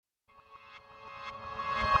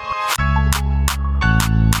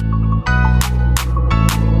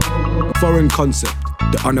Foreign Concept,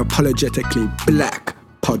 the unapologetically black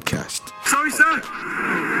podcast. Sorry, sir.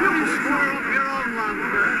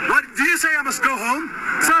 What? Did you say I must go home?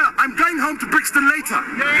 Sir, I'm going home to Brixton later.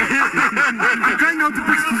 I'm going home to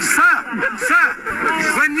Brixton. Sir,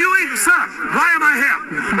 why am I here?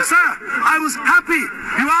 Sir, I was happy.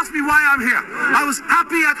 You asked me why I'm here. I was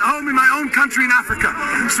happy at home in my own country in Africa,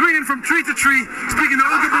 swinging from tree to tree, speaking the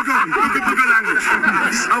Ugabuga language.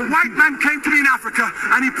 A white man came to me in Africa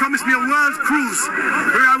and he promised me a world cruise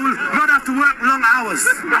where I will not have to work long hours.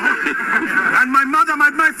 And my mother,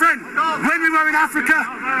 my friend, when we were in Africa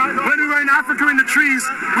in the trees,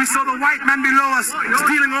 we saw the white man below us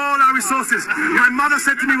stealing all our resources. My mother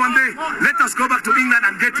said to me one day, let us go back to England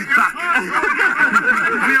and get it back.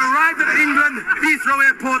 We arrived at England, Heathrow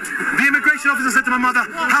Airport. The immigration officer said to my mother,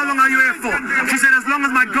 how long are you here for? She said, as long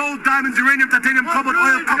as my gold, diamonds, uranium, titanium, cobalt,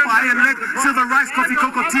 oil, copper, iron, lead, silver, rice, coffee,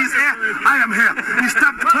 cocoa, tea is here, I am here. And he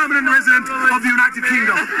stamped permanent resident of the United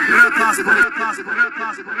Kingdom.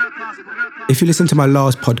 If you listen to my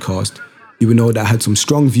last podcast, you will know that I had some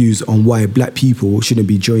strong views on why black people shouldn't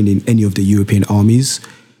be joining any of the European armies.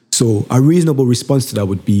 So a reasonable response to that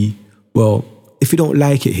would be, well, if you don't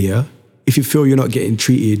like it here, if you feel you're not getting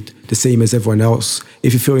treated the same as everyone else,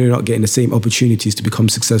 if you feel you're not getting the same opportunities to become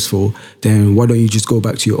successful, then why don't you just go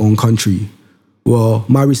back to your own country? Well,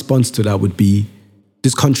 my response to that would be,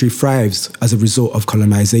 this country thrives as a result of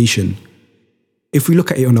colonization. If we look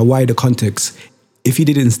at it on a wider context, if you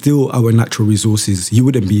didn't steal our natural resources, you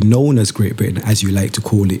wouldn't be known as Great Britain, as you like to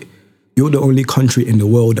call it. You're the only country in the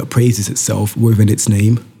world that praises itself within its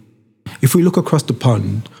name. If we look across the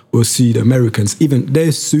pond, we'll see the Americans, even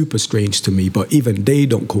they're super strange to me, but even they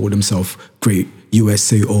don't call themselves Great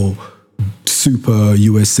USA or Super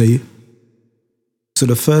USA. So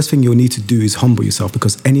the first thing you'll need to do is humble yourself,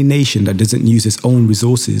 because any nation that doesn't use its own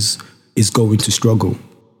resources is going to struggle.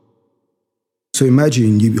 So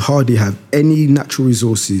imagine you hardly have any natural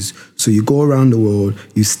resources, so you go around the world,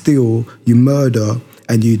 you steal, you murder,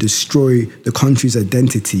 and you destroy the country's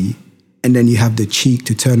identity, and then you have the cheek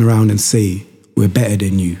to turn around and say, we're better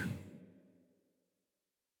than you.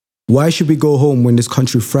 Why should we go home when this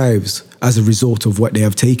country thrives as a result of what they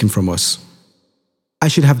have taken from us? I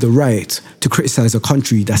should have the right to criticize a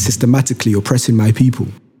country that's systematically oppressing my people.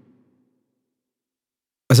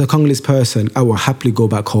 As a Congolese person, I will happily go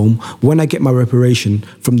back home when I get my reparation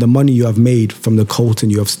from the money you have made from the coltan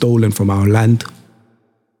you have stolen from our land.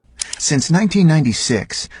 Since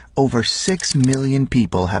 1996, over 6 million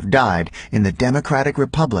people have died in the Democratic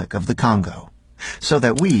Republic of the Congo, so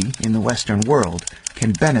that we, in the Western world,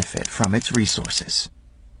 can benefit from its resources.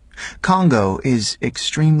 Congo is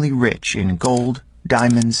extremely rich in gold,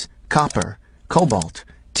 diamonds, copper, cobalt,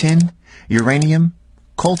 tin, uranium,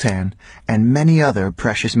 coltan, and many other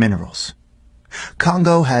precious minerals.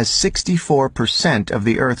 Congo has 64% of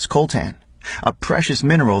the Earth's coltan, a precious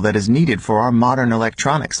mineral that is needed for our modern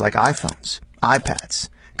electronics like iPhones, iPads,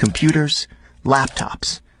 computers,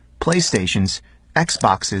 laptops, PlayStations,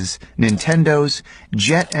 Xboxes, Nintendos,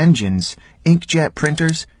 jet engines, inkjet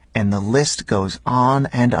printers, and the list goes on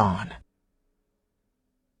and on.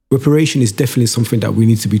 Reparation is definitely something that we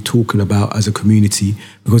need to be talking about as a community,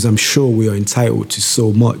 because I'm sure we are entitled to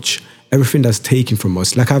so much. Everything that's taken from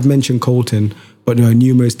us. Like I've mentioned coltan, but there are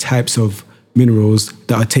numerous types of minerals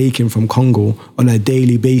that are taken from Congo on a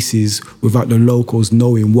daily basis without the locals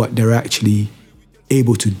knowing what they're actually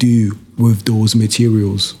able to do with those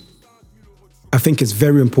materials. I think it's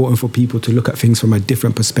very important for people to look at things from a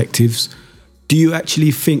different perspectives. Do you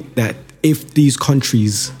actually think that if these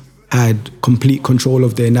countries had complete control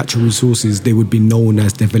of their natural resources, they would be known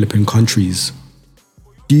as developing countries?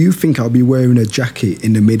 Do you think I'll be wearing a jacket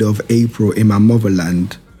in the middle of April in my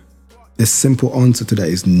motherland? The simple answer to that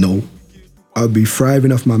is no. I'll be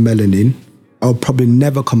thriving off my melanin. I'll probably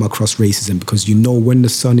never come across racism, because you know when the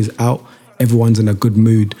sun is out, everyone's in a good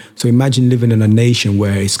mood. So imagine living in a nation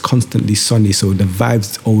where it's constantly sunny, so the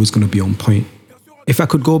vibe's always going to be on point. If I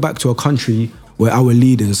could go back to a country where our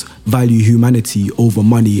leaders value humanity over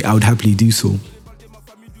money, I would happily do so.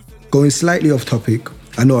 Going slightly off topic,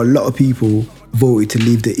 I know a lot of people voted to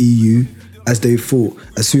leave the EU as they thought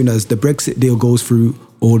as soon as the Brexit deal goes through,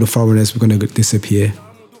 all the foreigners were going to disappear.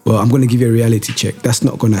 Well, I'm going to give you a reality check. That's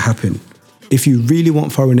not going to happen. If you really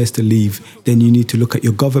want foreigners to leave, then you need to look at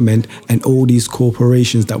your government and all these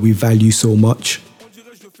corporations that we value so much.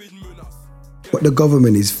 What the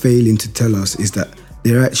government is failing to tell us is that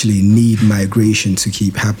they actually need migration to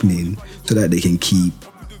keep happening so that they can keep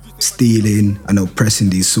stealing and oppressing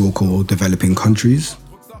these so-called developing countries.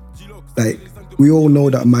 Like, we all know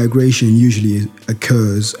that migration usually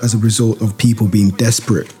occurs as a result of people being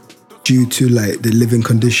desperate due to like the living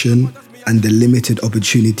condition and the limited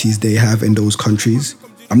opportunities they have in those countries.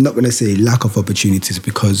 I'm not going to say lack of opportunities,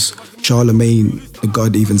 because Charlemagne, the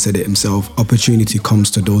god, even said it himself, opportunity comes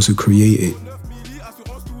to those who create it.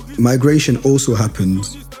 Migration also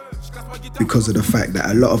happens because of the fact that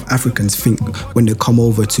a lot of Africans think when they come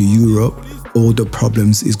over to Europe, all the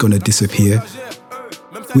problems is going to disappear.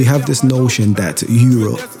 We have this notion that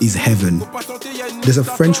Europe is heaven. There's a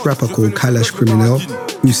French rapper called Kalash Criminel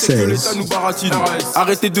who says,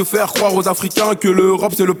 Arrêtez de faire croire aux Africains que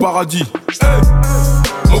l'Europe c'est le paradis.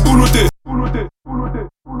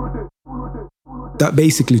 That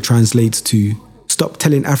basically translates to, stop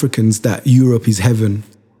telling Africans that Europe is heaven.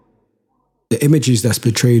 The images that's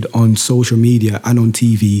portrayed on social media and on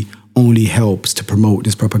TV only helps to promote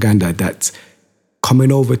this propaganda that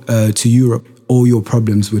coming over to Europe, all your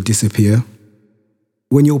problems will disappear.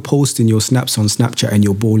 When you're posting your snaps on Snapchat and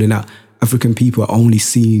you're balling out, African people are only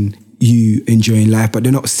seeing you enjoying life, but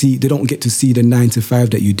they don't get to see the 9 to 5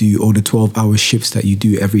 that you do, or the 12-hour shifts that you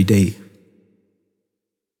do every day.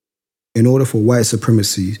 In order for white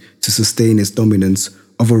supremacy to sustain its dominance,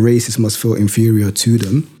 other races must feel inferior to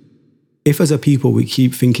them. If as a people we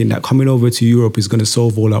keep thinking that coming over to Europe is going to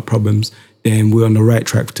solve all our problems, then we're on the right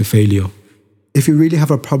track to failure. If you really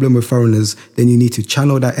have a problem with foreigners, then you need to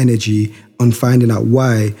channel that energy on finding out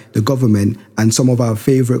why the government and some of our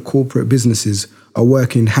favorite corporate businesses are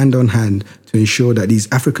working hand on hand to ensure that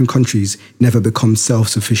these African countries never become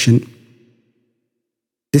self-sufficient.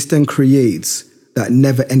 This then creates that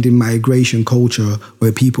never-ending migration culture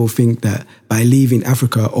where people think that by leaving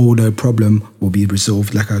Africa, all their problem will be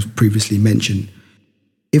resolved, like I previously mentioned.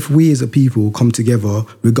 If we as a people come together,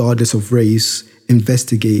 regardless of race,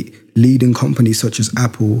 investigate leading companies such as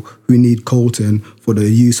Apple, who need coltan for the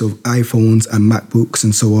use of iPhones and MacBooks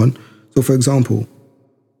and so on. So for example,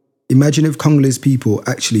 imagine if Congolese people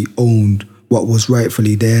actually owned what was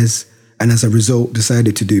rightfully theirs and as a result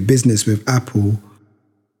decided to do business with Apple,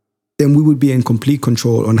 then we would be in complete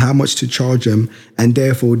control on how much to charge them, and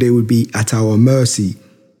therefore they would be at our mercy.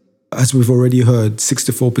 As we've already heard,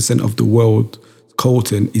 64% of the world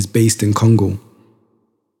coltan is based in Congo.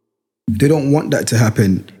 They don't want that to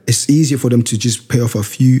happen. It's easier for them to just pay off a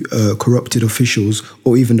few corrupted officials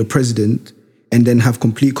or even the president and then have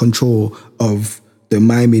complete control of the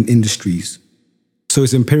mining industries. So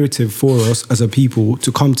it's imperative for us as a people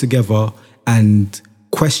to come together and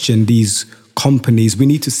question these companies. We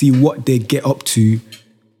need to see what they get up to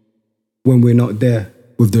when we're not there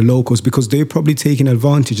with the locals, because they're probably taking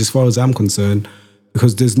advantage as far as I'm concerned,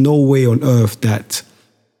 because there's no way on earth that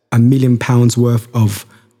 £1 million worth of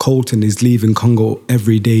coltan is leaving Congo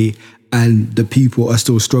every day and the people are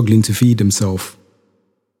still struggling to feed themselves.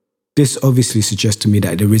 This obviously suggests to me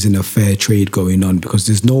that there isn't a fair trade going on, because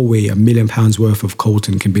there's no way £1 million worth of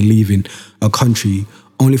coltan can be leaving a country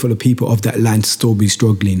only for the people of that land to still be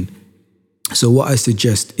struggling. So what I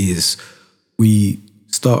suggest is we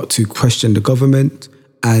start to question the government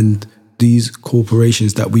and these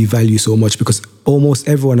corporations that we value so much, because almost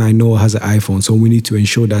everyone I know has an iPhone. So we need to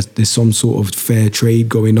ensure that there's some sort of fair trade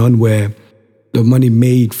going on where the money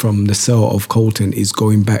made from the sale of coltan is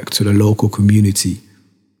going back to the local community,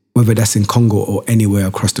 whether that's in Congo or anywhere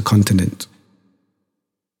across the continent.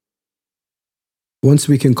 Once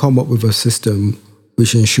we can come up with a system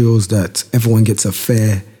which ensures that everyone gets a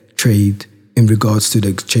fair trade in regards to the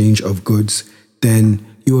exchange of goods, then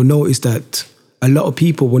you will notice that a lot of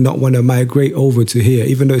people will not want to migrate over to here,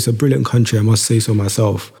 even though it's a brilliant country, I must say so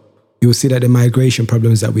myself. You'll see that the migration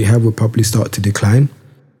problems that we have will probably start to decline.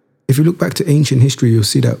 If you look back to ancient history, you'll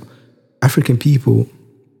see that African people,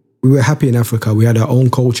 we were happy in Africa. We had our own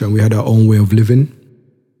culture and we had our own way of living.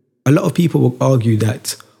 A lot of people will argue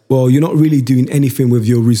that, well, you're not really doing anything with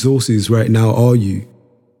your resources right now, are you?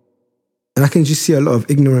 And I can just see a lot of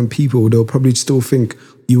ignorant people. They'll probably still think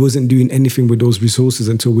you wasn't doing anything with those resources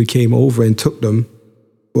until we came over and took them.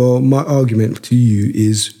 Well, my argument to you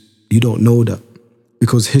is you don't know that,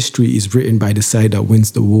 because history is written by the side that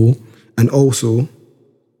wins the war. And also,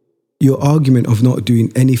 your argument of not doing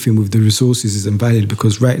anything with the resources is invalid,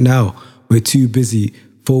 because right now we're too busy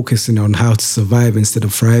focusing on how to survive instead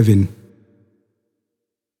of thriving.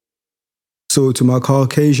 So to my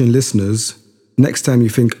Caucasian listeners, next time you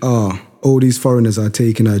think, all these foreigners are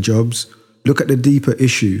taking our jobs, look at the deeper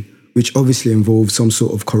issue, which obviously involves some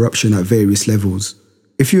sort of corruption at various levels.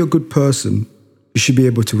 If you're a good person, you should be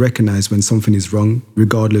able to recognize when something is wrong,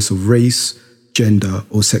 regardless of race, gender,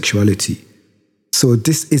 or sexuality. So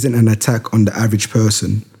this isn't an attack on the average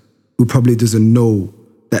person who probably doesn't know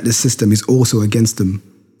that the system is also against them.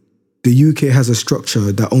 The UK has a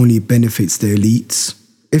structure that only benefits the elites.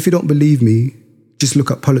 If you don't believe me, just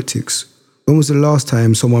look at politics. When was the last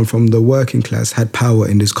time someone from the working class had power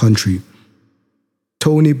in this country?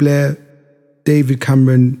 Tony Blair, David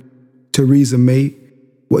Cameron, Theresa May,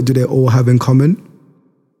 what do they all have in common?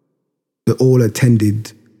 They all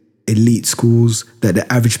attended elite schools, that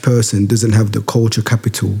the average person doesn't have the culture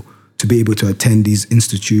capital to be able to attend these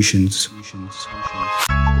institutions.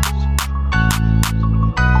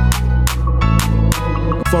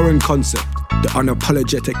 Foreign Concept, the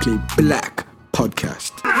unapologetically black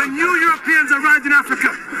podcast. When you Europeans arrived in Africa,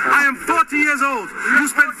 I am 40 years old. You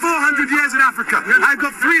spent 400 years in Africa. I've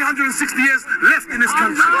got 360 years left in this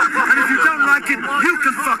country. And if you don't like it, you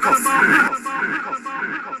can fuck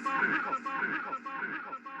off.